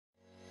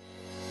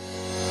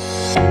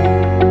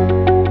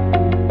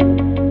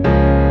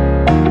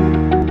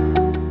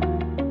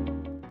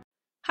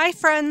Hi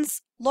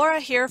friends, Laura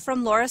here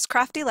from Laura's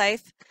Crafty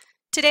Life.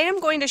 Today I'm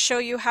going to show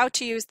you how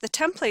to use the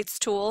Templates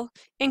tool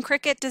in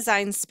Cricut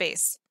Design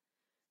Space.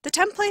 The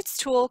Templates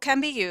tool can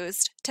be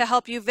used to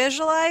help you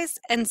visualize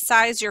and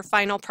size your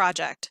final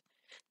project.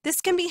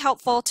 This can be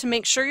helpful to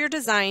make sure your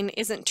design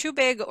isn't too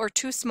big or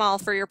too small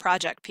for your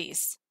project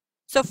piece.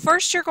 So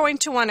first you're going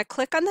to want to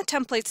click on the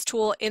Templates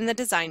tool in the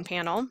Design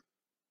panel.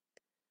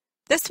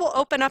 This will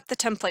open up the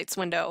Templates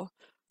window.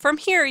 From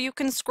here, you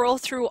can scroll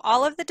through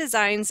all of the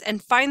designs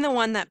and find the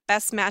one that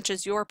best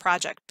matches your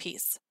project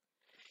piece.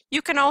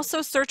 You can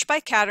also search by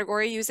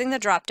category using the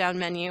drop-down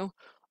menu,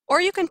 or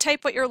you can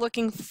type what you're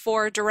looking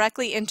for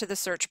directly into the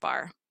search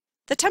bar.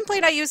 The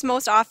template I use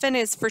most often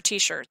is for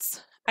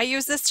t-shirts. I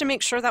use this to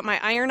make sure that my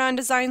iron-on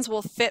designs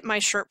will fit my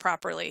shirt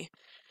properly.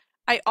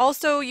 I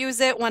also use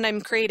it when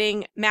I'm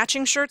creating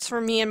matching shirts for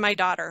me and my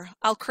daughter.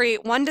 I'll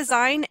create one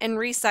design and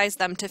resize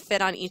them to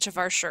fit on each of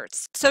our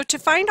shirts. So to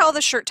find all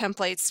the shirt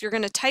templates, you're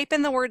going to type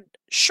in the word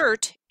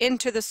shirt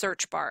into the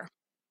search bar.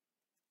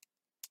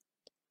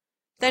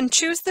 Then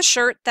choose the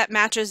shirt that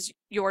matches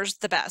yours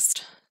the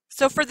best.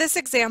 So for this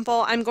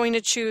example, I'm going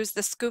to choose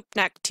the scoop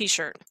neck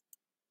t-shirt.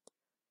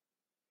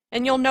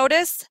 And you'll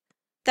notice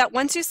that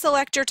once you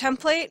select your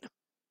template,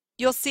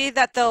 you'll see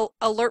that the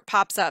alert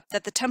pops up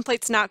that the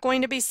template's not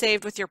going to be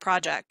saved with your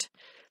project.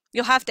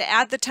 You'll have to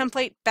add the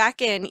template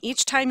back in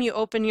each time you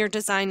open your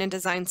design in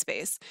Design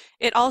Space.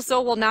 It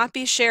also will not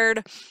be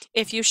shared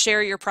if you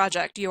share your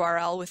project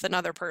URL with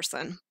another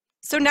person.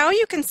 So now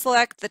you can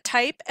select the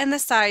type and the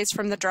size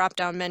from the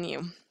drop-down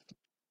menu.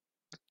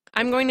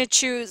 I'm going to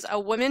choose a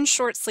women's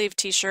short sleeve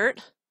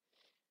t-shirt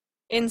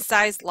in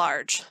size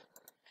large.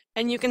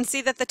 And you can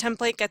see that the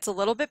template gets a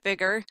little bit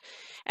bigger.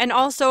 And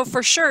also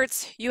for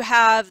shirts, you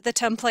have the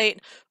template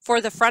for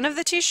the front of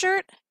the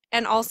t-shirt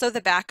and also the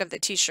back of the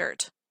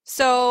t-shirt.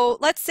 So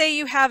let's say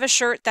you have a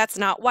shirt that's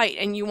not white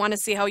and you want to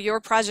see how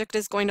your project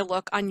is going to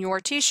look on your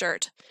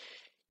t-shirt.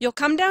 You'll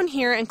come down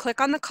here and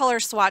click on the color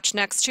swatch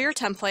next to your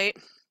template,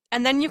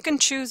 and then you can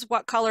choose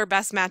what color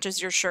best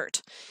matches your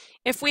shirt.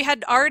 If we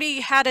had already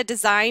had a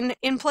design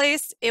in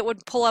place, it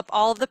would pull up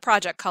all of the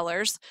project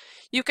colors.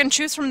 You can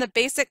choose from the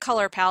basic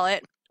color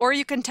palette, or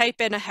you can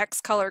type in a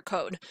hex color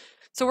code.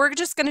 So we're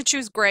just going to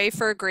choose gray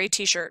for a gray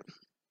t-shirt.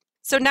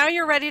 So now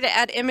you're ready to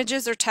add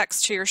images or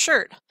text to your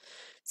shirt.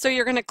 So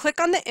you're going to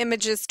click on the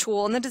Images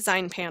tool in the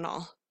Design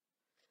panel.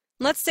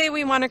 Let's say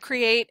we want to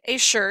create a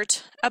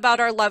shirt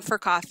about our love for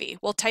coffee.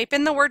 We'll type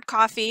in the word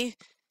coffee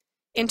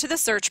into the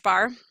search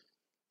bar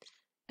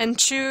and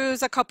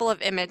choose a couple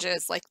of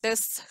images like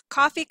this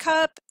coffee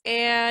cup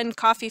and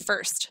coffee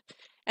first,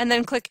 and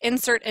then click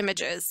Insert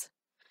Images.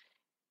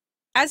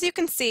 As you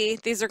can see,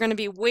 these are going to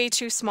be way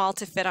too small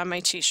to fit on my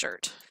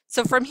t-shirt.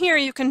 So from here,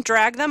 you can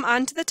drag them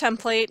onto the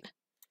template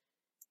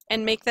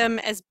and make them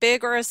as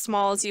big or as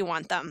small as you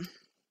want them.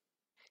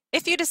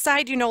 If you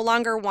decide you no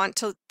longer want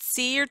to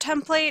see your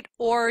template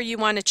or you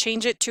want to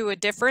change it to a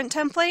different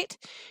template,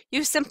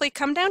 you simply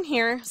come down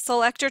here,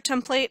 select your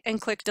template, and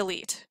click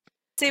Delete.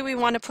 Say we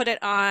want to put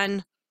it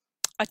on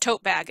a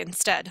tote bag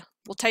instead.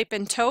 We'll type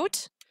in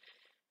tote,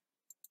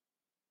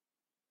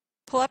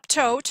 pull up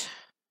tote,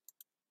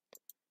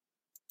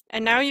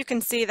 and now you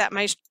can see that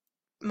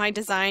my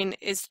design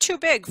is too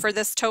big for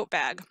this tote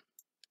bag.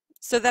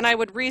 So then I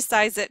would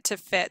resize it to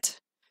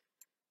fit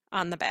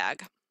on the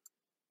bag.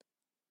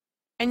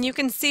 And you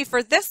can see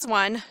for this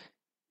one,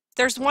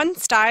 there's one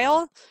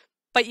style,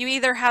 but you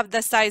either have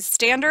the size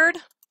standard,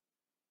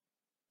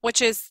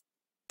 which is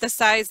the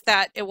size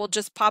that it will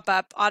just pop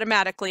up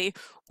automatically,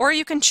 or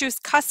you can choose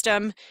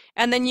custom,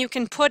 and then you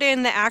can put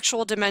in the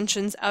actual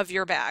dimensions of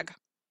your bag.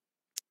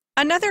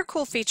 Another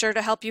cool feature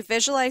to help you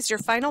visualize your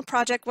final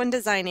project when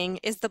designing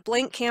is the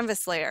blank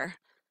canvas layer.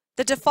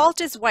 The default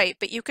is white,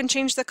 but you can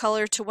change the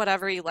color to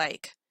whatever you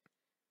like.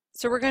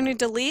 So we're going to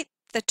delete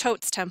the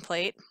totes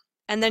template,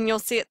 and then you'll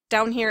see it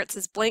down here, it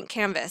says blank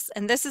canvas,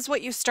 and this is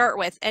what you start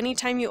with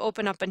anytime you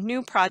open up a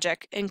new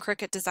project in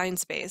Cricut Design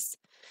Space.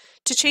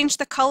 To change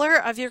the color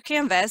of your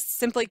canvas,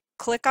 simply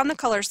click on the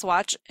color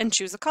swatch and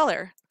choose a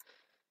color.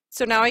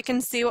 So now I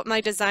can see what my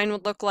design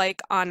would look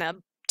like on a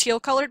teal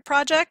colored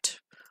project,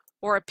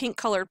 or a pink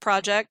colored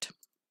project,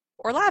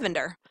 or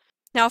lavender.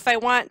 Now if I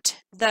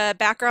want the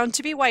background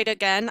to be white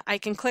again, I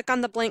can click on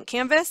the blank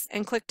canvas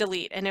and click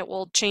delete, and it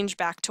will change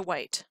back to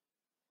white.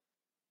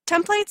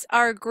 Templates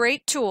are a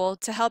great tool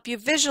to help you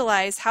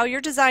visualize how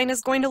your design is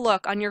going to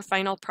look on your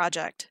final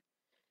project.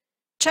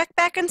 Check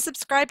back and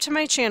subscribe to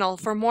my channel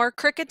for more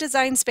Cricut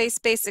Design Space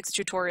Basics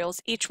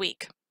tutorials each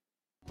week.